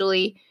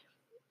actually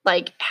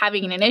like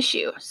having an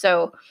issue.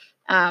 So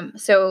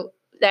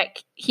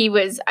that he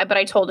was, but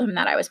I told him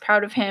that I was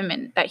proud of him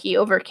and that he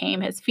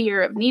overcame his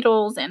fear of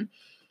needles.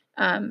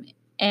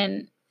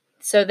 And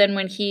so then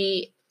when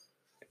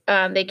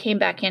they came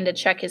back in to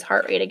check his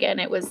heart rate again,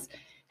 it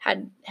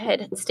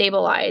had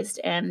stabilized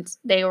and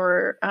they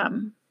were,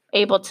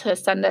 able to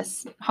send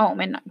us home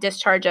and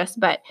discharge us,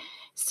 but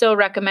still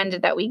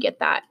recommended that we get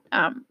that,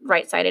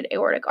 right-sided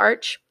aortic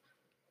arch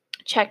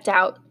checked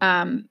out,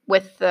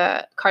 with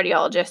the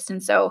cardiologist.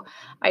 And so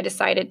I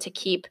decided to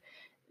keep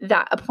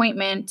that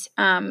appointment.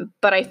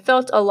 But I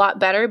felt a lot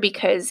better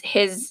because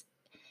his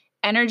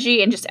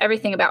energy and just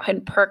everything about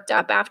him perked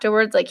up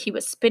afterwards. Like he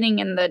was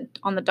spinning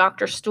on the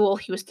doctor's stool.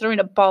 He was throwing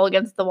a ball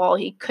against the wall.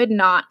 He could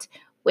not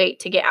wait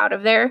to get out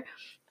of there,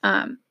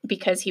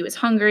 because he was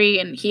hungry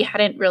and he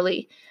hadn't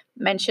really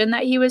mentioned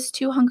that he was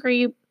too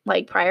hungry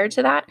like prior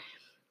to that.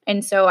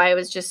 And so I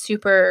was just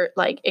super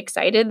like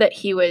excited that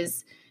he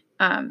was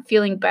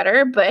feeling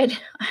better, but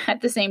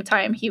at the same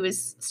time he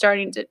was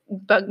starting to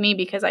bug me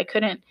because I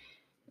couldn't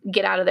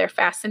get out of there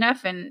fast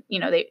enough, and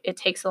it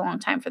takes a long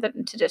time for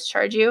them to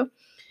discharge you.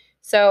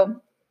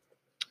 So,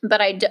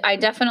 but I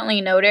definitely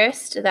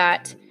noticed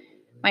that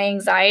my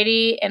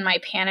anxiety and my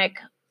panic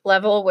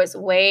level was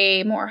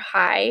way more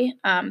high,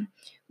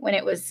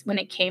 when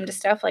it came to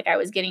stuff. Like I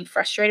was getting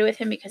frustrated with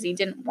him because he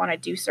didn't want to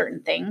do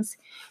certain things.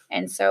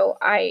 And so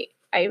I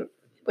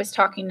was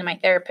talking to my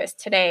therapist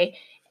today,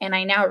 and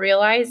I now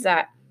realize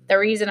that the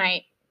reason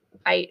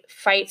I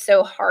fight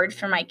so hard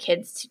for my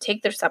kids to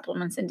take their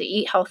supplements and to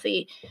eat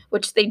healthy,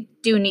 which they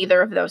do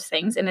neither of those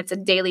things, and it's a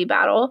daily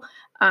battle,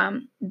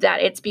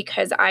 that it's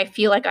because I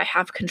feel like I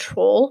have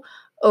control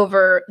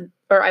over,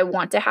 or I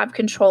want to have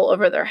control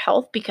over their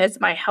health, because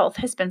my health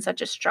has been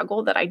such a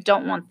struggle that I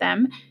don't want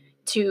them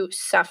to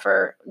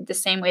suffer the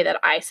same way that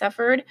I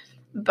suffered.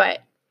 But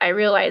I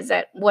realize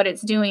that what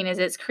it's doing is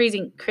it's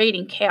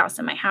creating chaos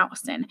in my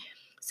house. And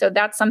so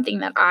that's something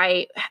that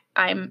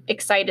I'm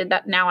excited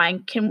that now I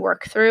can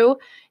work through,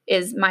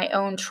 is my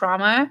own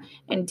trauma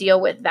and deal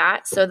with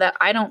that, so that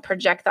I don't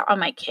project that on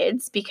my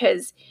kids.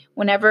 Because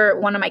whenever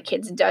one of my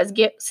kids does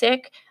get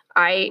sick,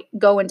 I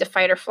go into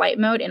fight or flight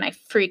mode and I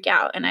freak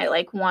out and I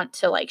like want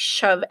to like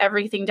shove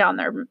everything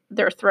down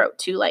their throat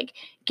to like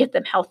get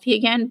them healthy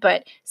again.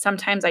 But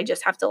sometimes I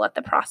just have to let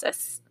the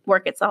process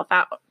work itself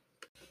out.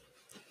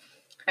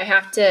 I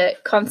have to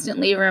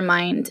constantly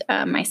remind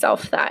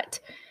myself that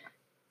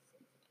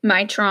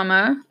my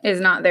trauma is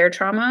not their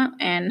trauma.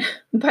 And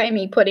by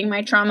me putting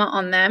my trauma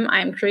on them,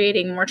 I'm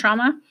creating more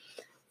trauma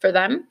for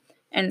them.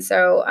 And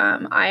so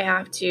I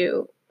have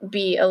to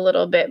be a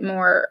little bit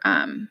more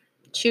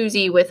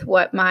choosy with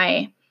what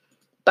my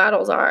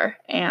battles are.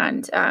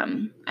 And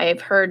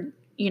I've heard,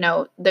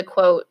 the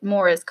quote,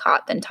 more is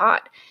caught than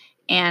taught.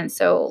 And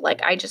so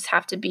like, I just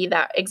have to be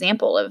that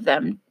example of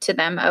to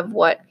them of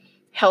what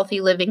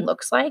healthy living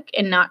looks like,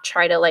 and not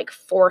try to like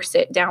force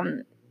it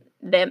down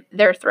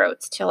their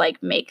throats to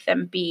like make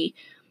them be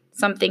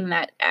something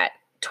that at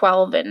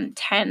 12 and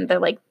 10, they're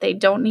like, they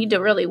don't need to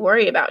really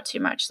worry about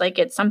too much. Like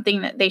it's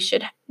something that they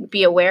should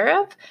be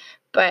aware of,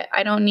 but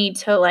I don't need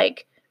to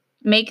like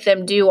make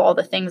them do all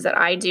the things that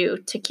I do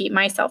to keep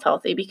myself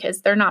healthy,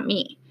 because they're not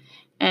me.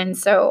 And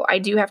so I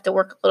do have to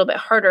work a little bit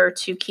harder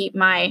to keep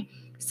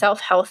myself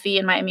healthy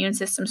and my immune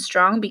system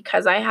strong,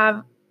 because I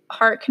have a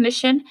heart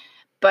condition,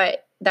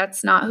 but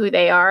that's not who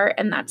they are.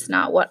 And that's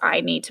not what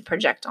I need to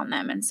project on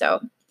them. And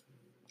so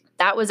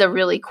that was a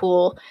really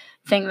cool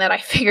thing that I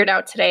figured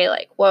out today.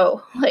 Like,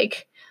 whoa,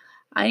 like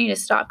I need to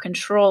stop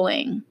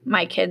controlling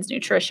my kids'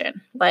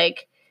 nutrition.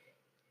 Like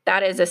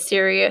that is a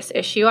serious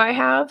issue I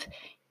have.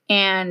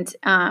 And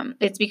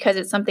it's because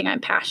it's something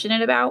I'm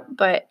passionate about,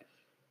 but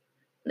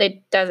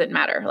it doesn't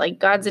matter. Like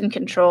God's in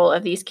control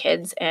of these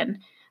kids, and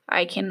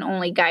I can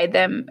only guide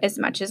them as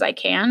much as I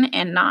can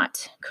and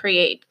not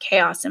create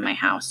chaos in my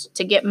house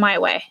to get my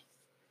way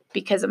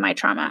because of my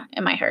trauma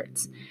and my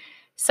hurts.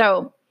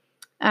 So,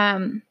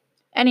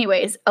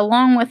 anyways,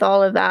 along with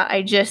all of that,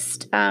 I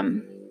just,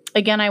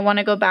 again, I want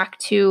to go back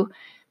to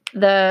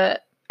the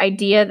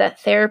idea that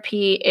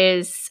therapy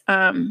is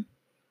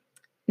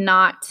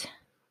not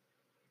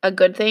a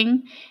good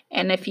thing.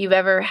 And if you've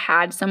ever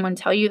had someone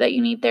tell you that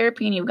you need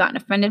therapy and you've gotten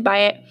offended by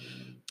it,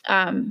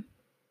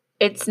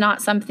 it's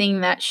not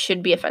something that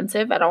should be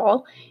offensive at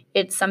all.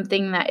 It's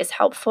something that is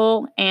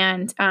helpful,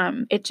 and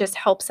it just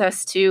helps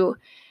us to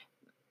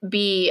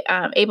be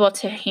able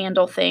to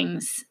handle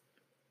things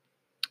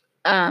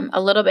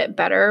a little bit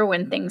better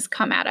when things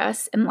come at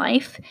us in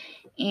life.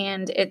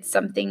 And it's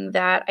something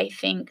that I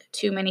think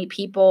too many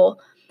people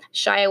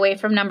shy away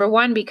from, number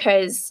one,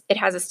 because it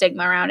has a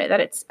stigma around it that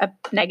it's a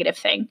negative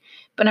thing.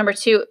 But number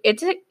two,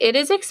 it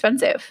is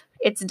expensive.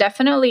 It's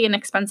definitely an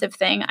expensive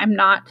thing. I'm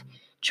not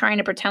trying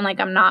to pretend like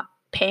I'm not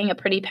paying a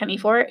pretty penny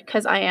for it,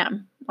 because I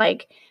am.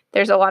 Like,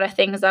 there's a lot of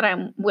things that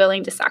I'm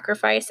willing to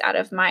sacrifice out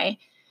of my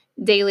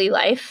daily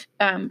life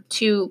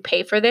to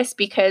pay for this,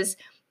 because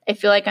I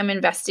feel like I'm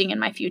investing in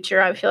my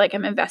future. I feel like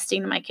I'm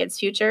investing in my kids'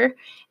 future.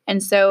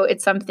 And so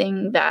it's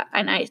something that,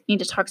 and I need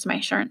to talk to my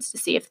insurance to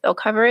see if they'll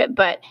cover it,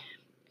 but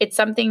it's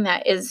something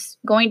that is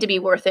going to be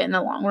worth it in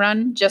the long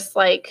run. Just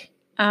like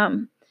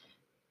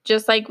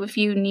if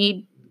you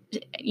need,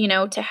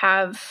 to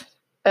have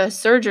a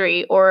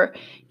surgery or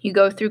you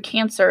go through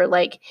cancer,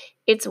 like,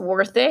 it's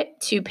worth it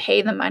to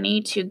pay the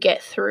money to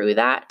get through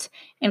that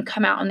and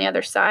come out on the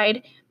other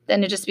side,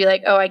 than to just be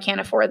like, oh, I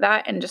can't afford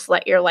that, and just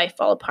let your life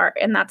fall apart.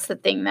 And that's the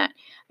thing that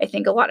I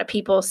think a lot of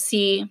people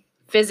see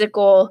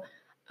physical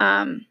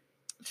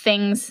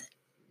things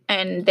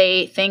and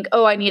they think,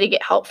 oh, I need to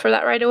get help for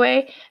that right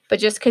away. But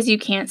just because you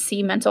can't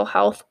see mental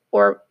health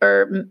or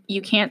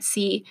you can't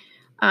see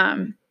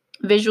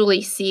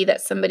visually see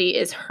that somebody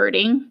is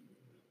hurting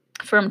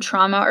from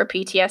trauma or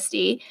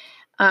PTSD,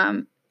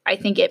 I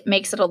think it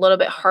makes it a little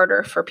bit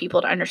harder for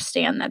people to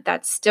understand that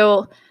that's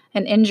still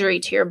an injury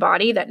to your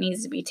body that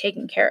needs to be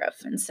taken care of.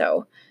 And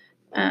so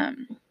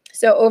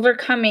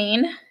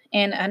overcoming,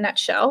 in a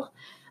nutshell,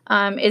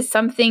 is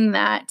something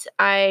that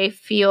I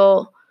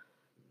feel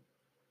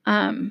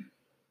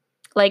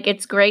like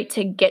it's great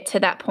to get to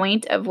that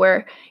point of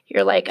where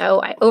you're like, oh,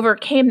 I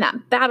overcame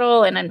that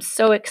battle and I'm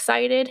so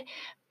excited.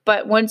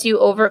 But once you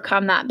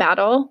overcome that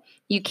battle,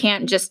 you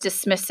can't just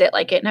dismiss it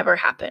like it never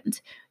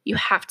happened. You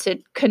have to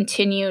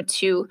continue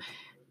to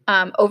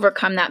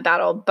overcome that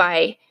battle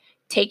by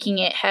taking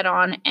it head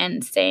on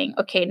and saying,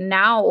 okay,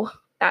 now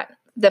that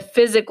the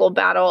physical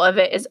battle of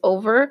it is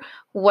over,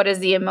 what does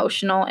the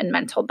emotional and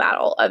mental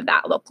battle of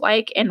that look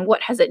like? And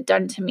what has it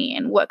done to me?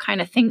 And what kind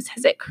of things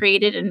has it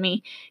created in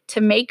me to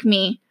make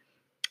me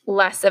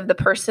less of the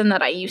person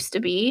that I used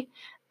to be?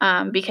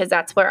 Because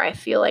that's where I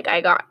feel like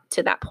I got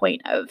to that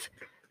point of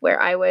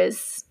where I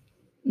was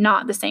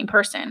not the same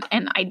person.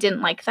 And I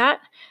didn't like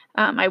that.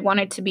 I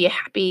wanted to be a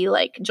happy,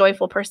 like,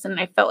 joyful person. And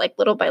I felt like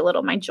little by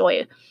little, my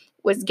joy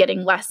was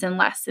getting less and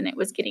less, and it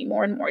was getting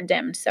more and more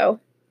dimmed. So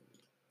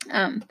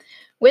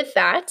with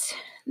that,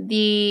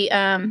 the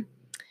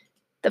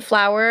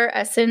flower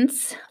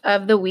essence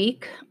of the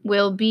week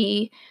will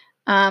be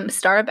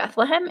Star of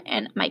Bethlehem,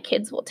 and my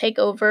kids will take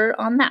over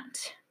on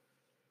that.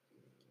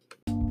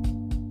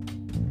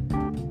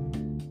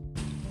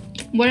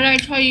 What did I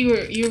tell you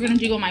you were going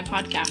to do on my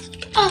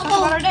podcast? Talk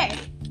about our day.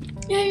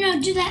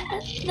 No, do the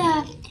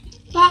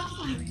Bach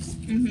flowers.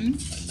 Mm-hmm.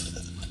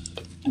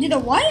 Do the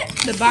what?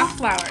 The Bach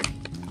flower.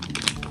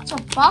 What's a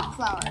Bach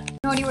flower?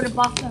 No idea what a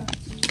Bach flower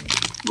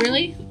is.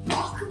 Really?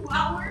 Bach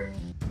flower?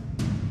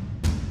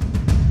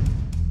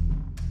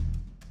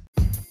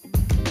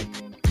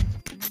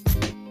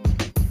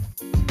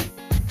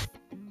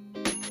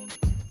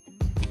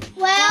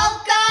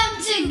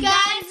 Welcome to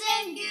Guns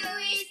and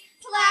Gooey's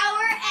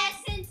Flower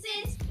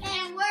Essences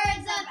and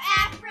Words of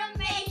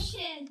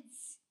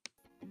Affirmations.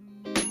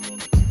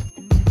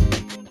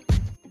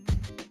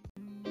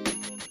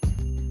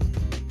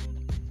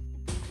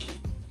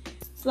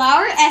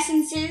 Flower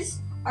essences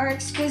are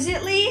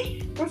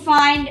exquisitely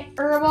refined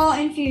herbal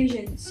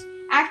infusions,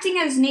 acting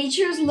as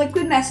nature's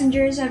liquid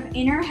messengers of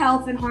inner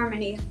health and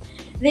harmony.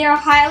 They are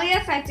highly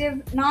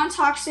effective,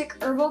 non-toxic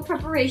herbal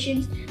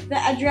preparations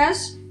that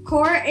address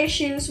core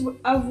issues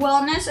of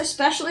wellness,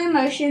 especially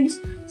emotions,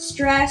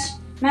 stress,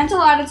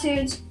 mental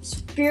attitudes,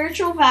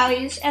 spiritual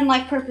values, and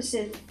life purpose.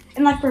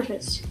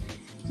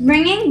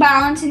 Bringing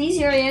balance in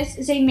these areas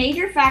is a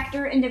major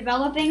factor in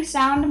developing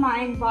sound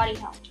mind-body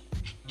health.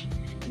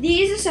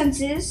 These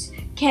essences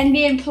can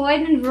be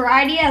employed in a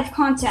variety of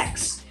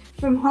contexts,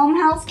 from home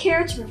health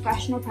care to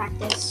professional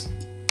practice.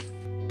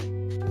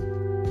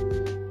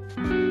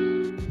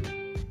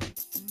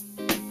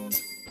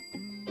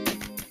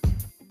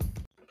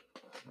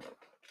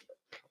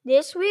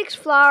 This week's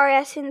flower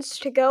essence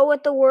to go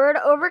with the word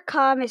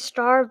overcome is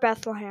Star of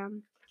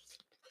Bethlehem.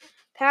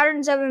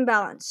 Patterns of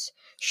imbalance.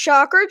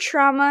 Shock or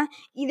trauma,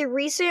 either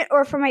recent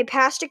or from a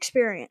past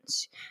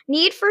experience.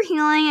 Need for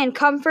healing and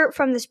comfort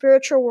from the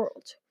spiritual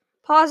world.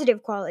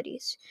 Positive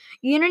qualities.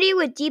 Unity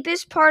with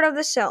deepest part of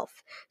the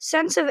self.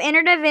 Sense of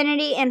inner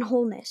divinity and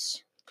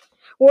wholeness.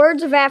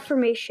 Words of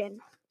affirmation.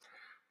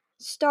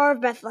 Star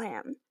of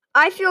Bethlehem.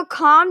 I feel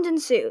calmed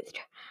and soothed.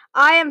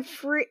 I am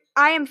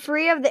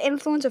free of the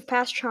influence of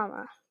past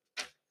trauma.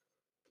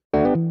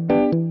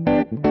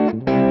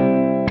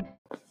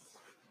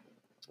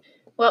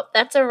 Well,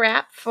 that's a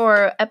wrap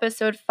for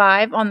episode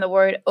 5 on the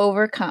word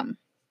overcome.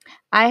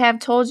 I have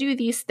told you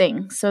these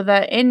things so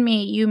that in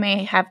me you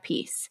may have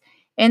peace.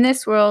 In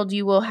this world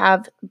you will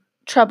have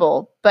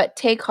trouble, but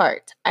take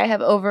heart. I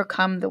have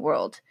overcome the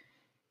world.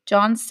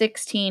 John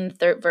 16,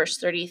 verse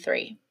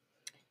 33.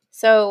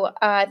 So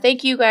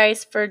thank you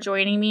guys for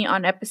joining me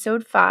on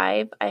episode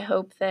 5. I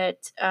hope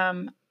that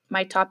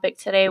my topic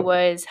today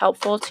was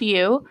helpful to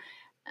you.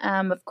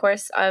 Of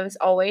course, as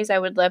always, I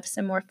would love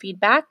some more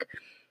feedback.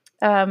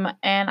 And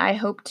I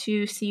hope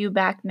to see you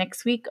back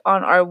next week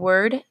on our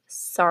word,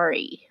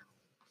 sorry.